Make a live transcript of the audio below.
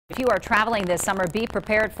If you are traveling this summer, be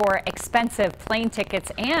prepared for expensive plane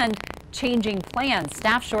tickets and changing plans.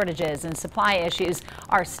 Staff shortages and supply issues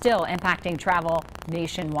are still impacting travel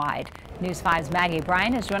nationwide. News 5's Maggie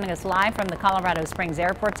Bryan is joining us live from the Colorado Springs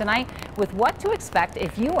Airport tonight with what to expect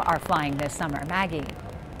if you are flying this summer. Maggie.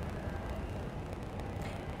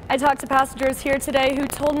 I talked to passengers here today who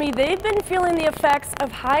told me they've been feeling the effects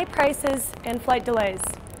of high prices and flight delays.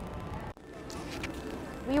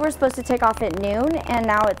 We were supposed to take off at noon, and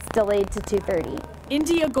now it's delayed to 2:30.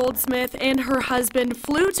 India Goldsmith and her husband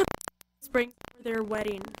flew to Springs for their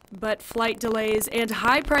wedding, but flight delays and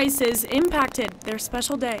high prices impacted their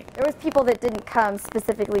special day. There was people that didn't come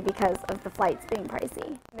specifically because of the flights being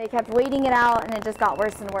pricey. They kept waiting it out, and it just got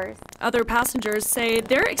worse and worse. Other passengers say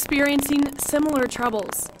they're experiencing similar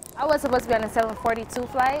troubles. I was supposed to be on a 7:42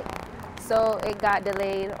 flight, so it got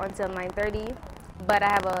delayed until 9:30, but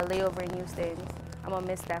I have a layover in Houston. I'm gonna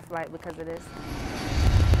miss that flight because of this.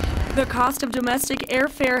 The cost of domestic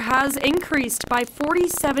airfare has increased by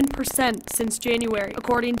 47% since January,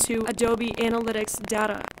 according to Adobe Analytics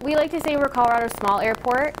data. We like to say we're Colorado's small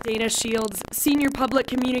airport. Dana Shields, senior public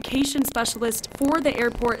communication specialist for the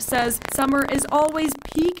airport, says summer is always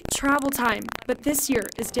peak travel time, but this year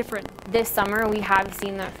is different. This summer, we have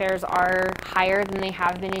seen that fares are higher than they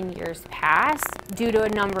have been in years past due to a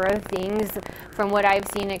number of things. From what I've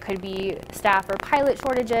seen, it could be staff or pilot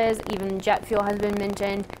shortages, even jet fuel has been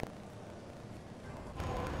mentioned.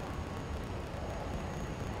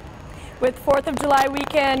 With 4th of July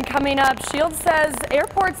weekend coming up, Shields says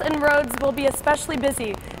airports and roads will be especially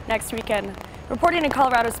busy next weekend. Reporting in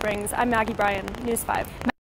Colorado Springs, I'm Maggie Bryan, News 5.